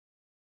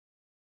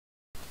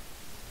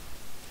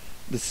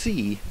The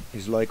sea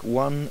is like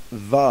one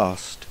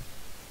vast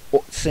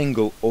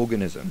single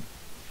organism.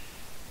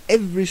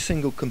 Every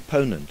single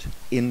component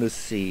in the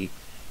sea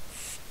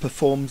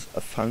performs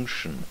a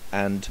function,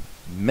 and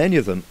many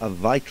of them are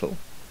vital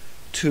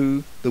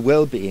to the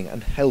well-being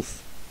and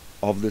health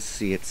of the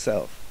sea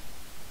itself.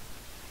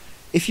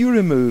 If you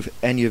remove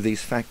any of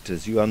these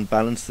factors, you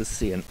unbalance the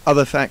sea, and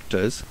other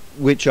factors,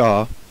 which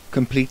are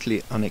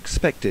completely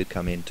unexpected,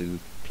 come into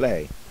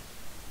play.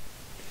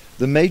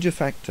 The major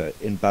factor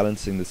in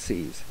balancing the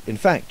seas, in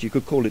fact you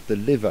could call it the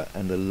liver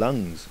and the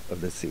lungs of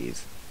the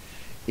seas,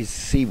 is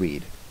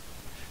seaweed.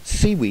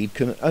 Seaweed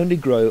can only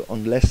grow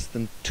on less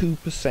than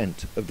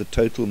 2% of the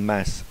total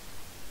mass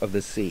of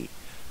the sea,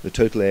 the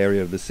total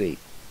area of the sea.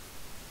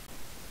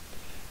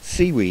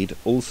 Seaweed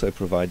also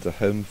provides a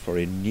home for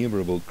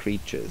innumerable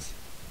creatures,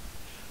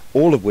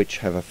 all of which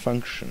have a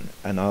function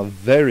and are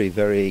very,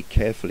 very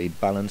carefully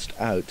balanced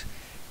out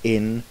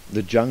in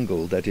the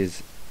jungle that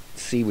is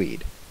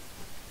seaweed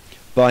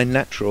by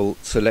natural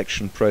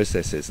selection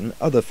processes and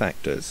other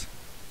factors.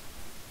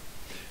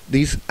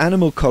 These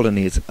animal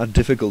colonies are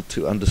difficult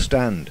to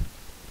understand.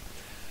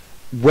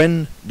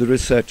 When the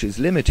research is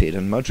limited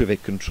and much of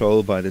it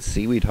controlled by the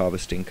seaweed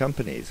harvesting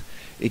companies,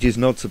 it is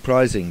not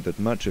surprising that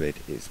much of it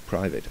is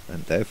private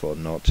and therefore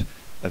not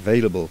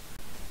available.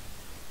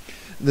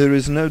 There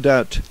is no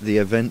doubt the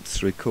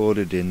events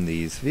recorded in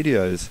these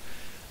videos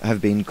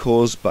have been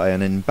caused by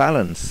an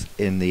imbalance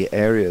in the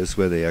areas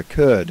where they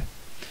occurred.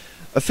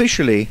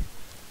 Officially,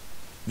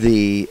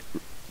 the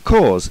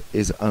cause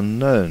is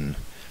unknown,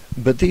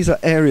 but these are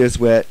areas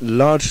where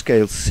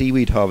large-scale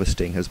seaweed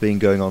harvesting has been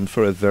going on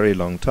for a very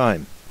long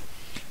time.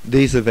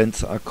 These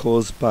events are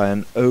caused by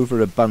an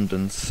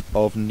overabundance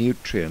of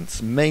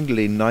nutrients,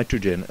 mainly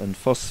nitrogen and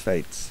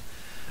phosphates.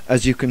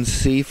 As you can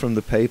see from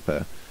the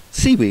paper,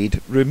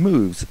 seaweed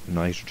removes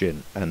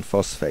nitrogen and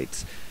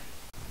phosphates.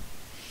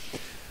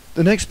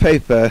 The next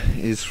paper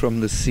is from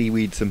the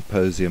Seaweed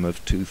Symposium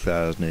of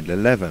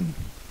 2011.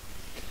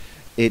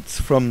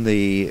 It's from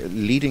the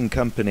leading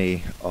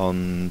company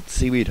on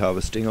seaweed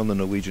harvesting on the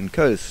Norwegian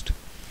coast.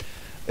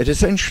 It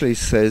essentially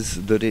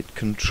says that it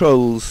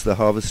controls the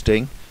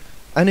harvesting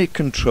and it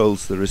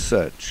controls the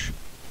research.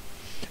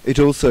 It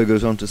also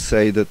goes on to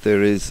say that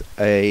there is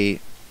a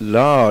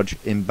large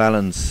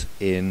imbalance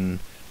in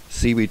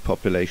seaweed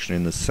population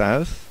in the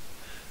south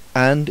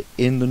and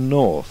in the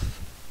north.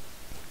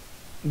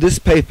 This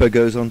paper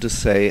goes on to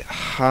say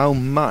how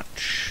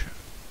much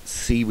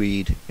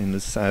seaweed in the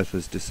south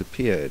has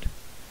disappeared.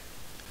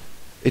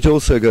 It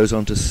also goes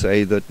on to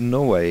say that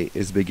Norway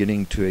is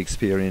beginning to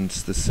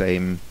experience the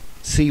same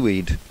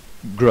seaweed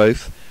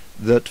growth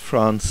that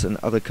France and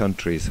other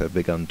countries have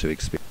begun to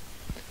experience.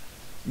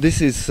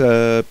 This is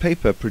a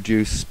paper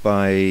produced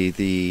by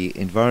the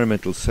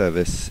Environmental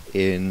Service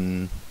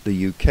in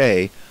the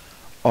UK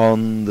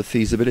on the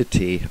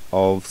feasibility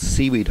of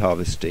seaweed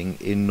harvesting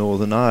in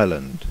Northern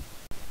Ireland.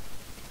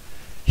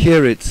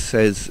 Here it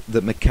says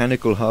that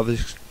mechanical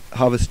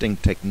harvesting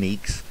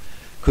techniques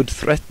could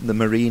threaten the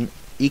marine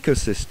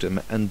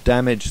ecosystem and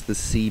damage the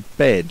sea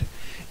bed.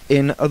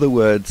 In other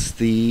words,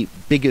 the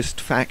biggest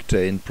factor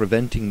in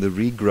preventing the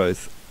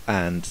regrowth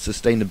and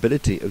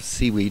sustainability of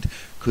seaweed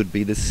could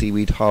be the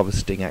seaweed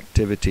harvesting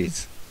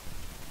activities.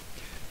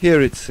 Here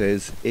it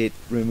says it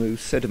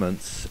removes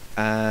sediments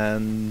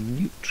and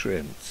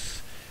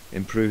nutrients,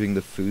 improving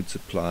the food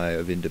supply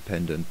of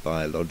independent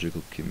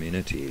biological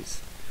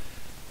communities.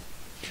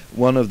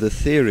 One of the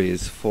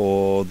theories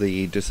for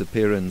the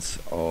disappearance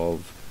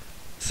of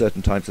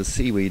certain types of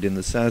seaweed in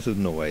the south of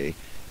Norway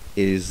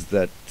is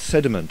that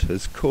sediment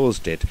has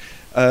caused it.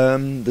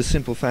 The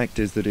simple fact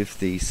is that if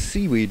the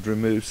seaweed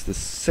removes the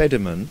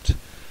sediment,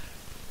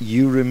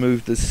 you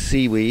remove the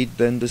seaweed,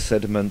 then the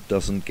sediment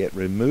doesn't get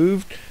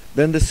removed,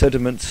 then the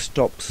sediment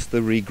stops the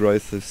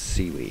regrowth of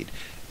seaweed.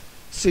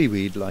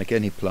 Seaweed, like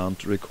any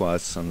plant,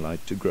 requires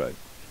sunlight to grow.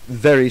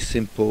 Very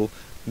simple,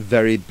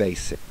 very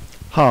basic,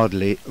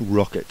 hardly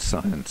rocket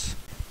science.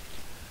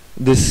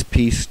 This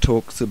piece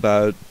talks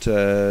about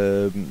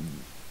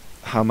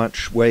how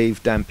much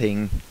wave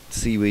damping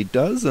seaweed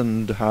does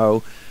and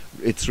how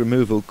its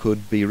removal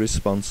could be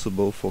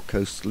responsible for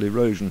coastal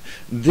erosion.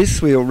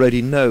 This we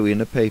already know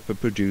in a paper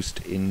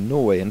produced in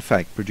Norway, in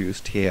fact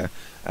produced here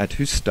at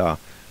Hustad.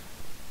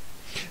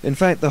 In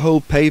fact, the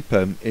whole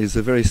paper is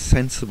a very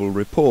sensible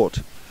report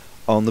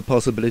on the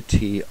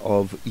possibility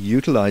of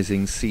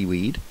utilizing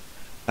seaweed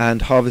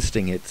and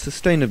harvesting it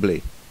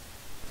sustainably.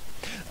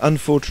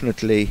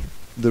 Unfortunately,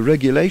 the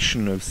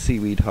regulation of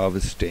seaweed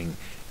harvesting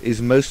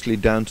is mostly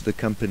down to the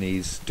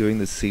companies doing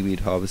the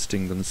seaweed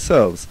harvesting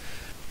themselves,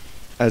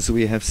 as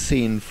we have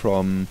seen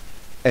from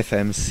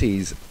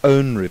FMC's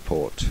own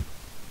report.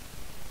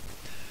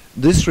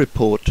 This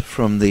report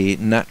from the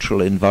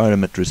Natural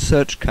Environment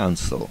Research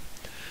Council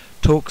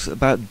talks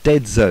about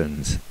dead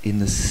zones in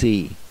the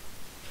sea.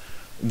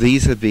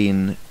 These have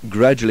been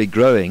gradually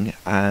growing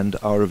and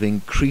are of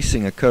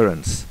increasing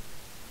occurrence.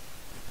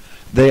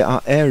 They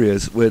are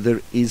areas where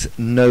there is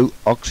no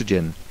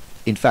oxygen,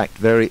 in fact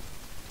very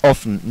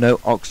often no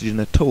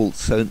oxygen at all,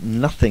 so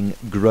nothing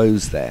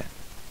grows there.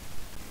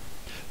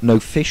 No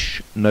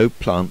fish, no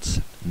plants,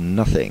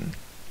 nothing.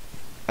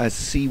 As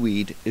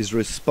seaweed is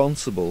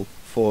responsible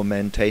for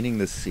maintaining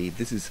the sea,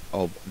 this is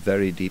of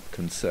very deep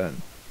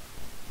concern.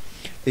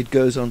 It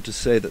goes on to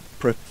say that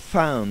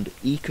profound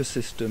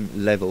ecosystem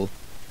level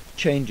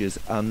changes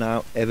are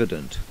now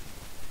evident.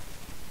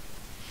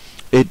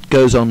 It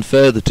goes on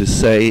further to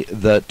say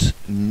that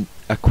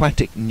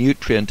aquatic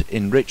nutrient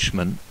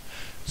enrichment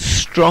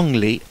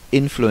strongly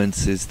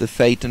influences the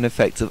fate and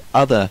effects of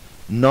other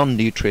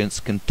non-nutrients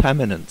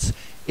contaminants,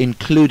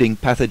 including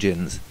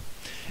pathogens.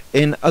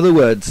 In other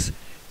words,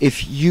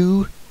 if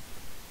you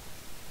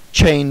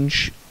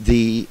change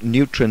the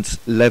nutrients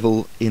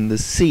level in the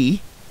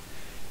sea,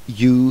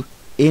 you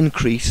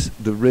increase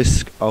the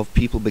risk of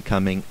people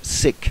becoming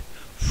sick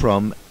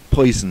from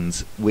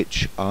poisons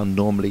which are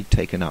normally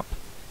taken up.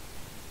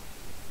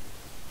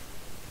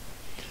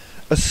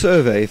 A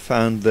survey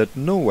found that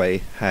Norway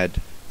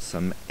had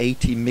some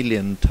 80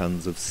 million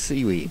tons of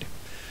seaweed.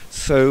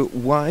 So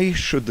why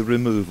should the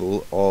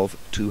removal of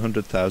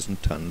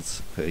 200,000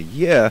 tons per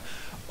year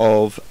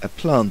of a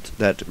plant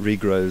that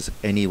regrows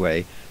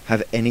anyway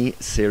have any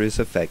serious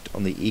effect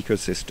on the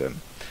ecosystem?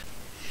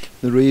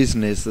 The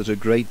reason is that a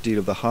great deal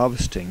of the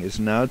harvesting is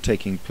now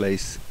taking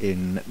place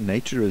in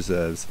nature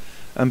reserves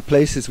and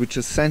places which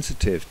are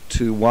sensitive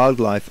to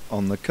wildlife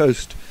on the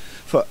coast,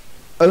 for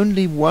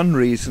only one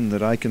reason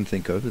that I can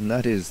think of, and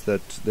that is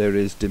that there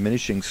is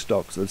diminishing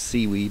stocks of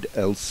seaweed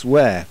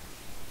elsewhere.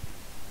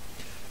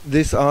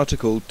 This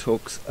article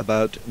talks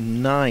about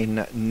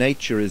 9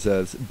 nature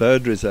reserves,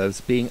 bird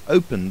reserves, being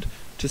opened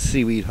to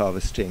seaweed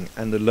harvesting,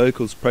 and the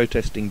locals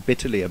protesting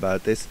bitterly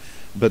about this,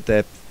 but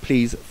their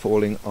pleas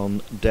falling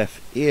on deaf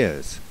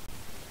ears.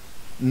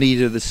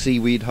 Neither the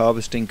seaweed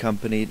harvesting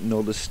company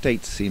nor the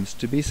state seems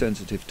to be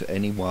sensitive to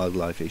any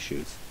wildlife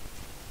issues.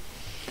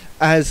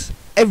 As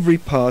every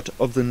part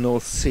of the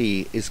North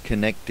Sea is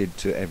connected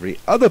to every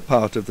other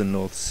part of the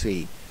North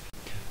Sea,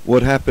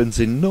 what happens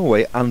in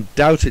Norway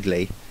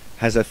undoubtedly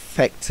has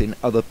effects in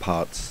other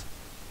parts.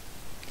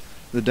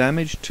 The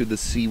damage to the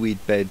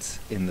seaweed beds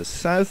in the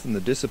south and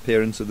the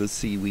disappearance of the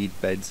seaweed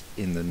beds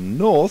in the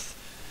north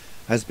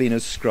has been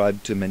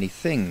ascribed to many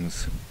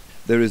things.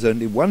 There is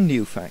only one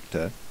new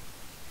factor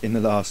in the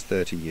last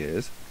 30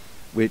 years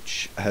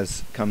which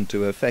has come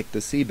to affect the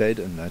seabed,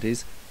 and that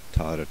is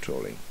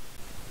taretråling.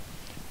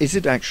 Is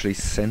it actually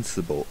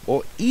sensible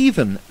or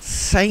even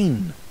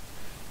sane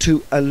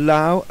to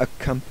allow a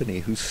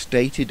company whose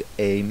stated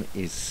aim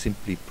is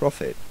simply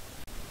profit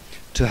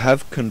to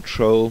have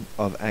control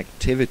of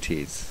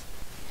activities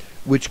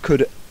which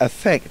could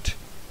affect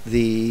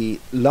the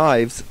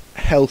lives,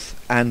 health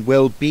and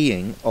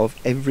well-being of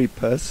every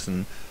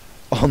person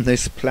on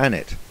this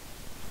planet?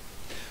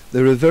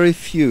 There are very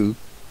few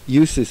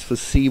uses for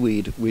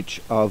seaweed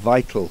which are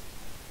vital.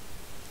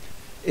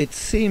 It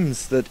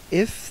seems that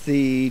if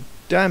the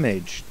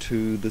damage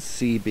to the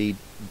seaweed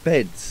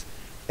beds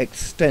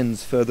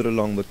extends further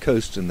along the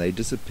coast and they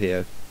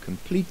disappear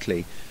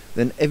completely,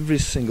 then every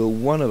single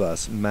one of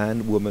us,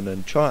 man, woman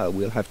and child,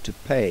 will have to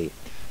pay.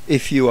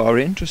 If you are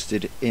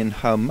interested in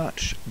how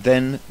much,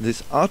 then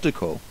this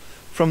article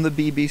from the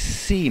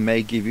BBC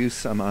may give you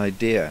some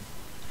idea.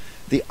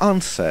 The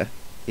answer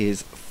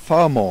is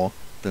far more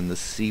than the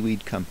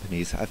seaweed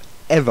companies have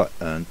ever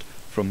earned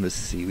from the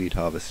seaweed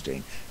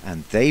harvesting,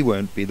 and they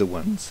won't be the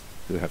ones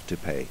who have to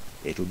pay.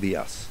 It'll be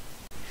us.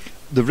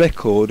 The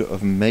record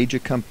of major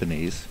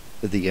companies,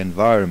 the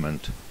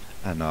environment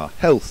and our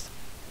health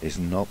is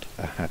not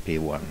a happy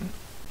one.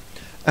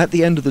 At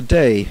the end of the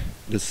day,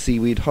 the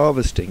seaweed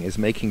harvesting is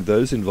making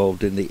those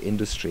involved in the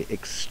industry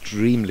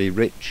extremely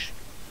rich.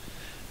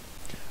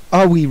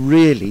 Are we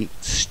really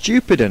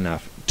stupid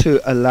enough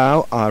to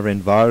allow our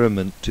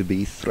environment to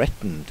be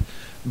threatened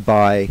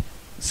by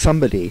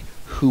somebody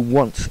who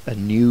wants a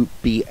new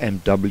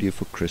BMW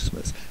for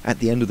Christmas? At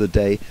the end of the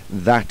day,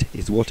 that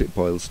is what it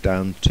boils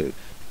down to.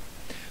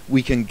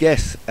 We can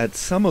guess at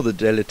some of the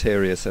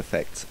deleterious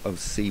effects of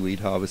seaweed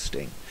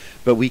harvesting,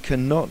 but we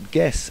cannot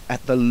guess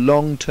at the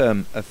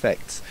long-term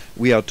effects.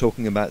 We are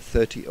talking about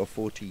 30 or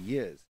 40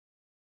 years.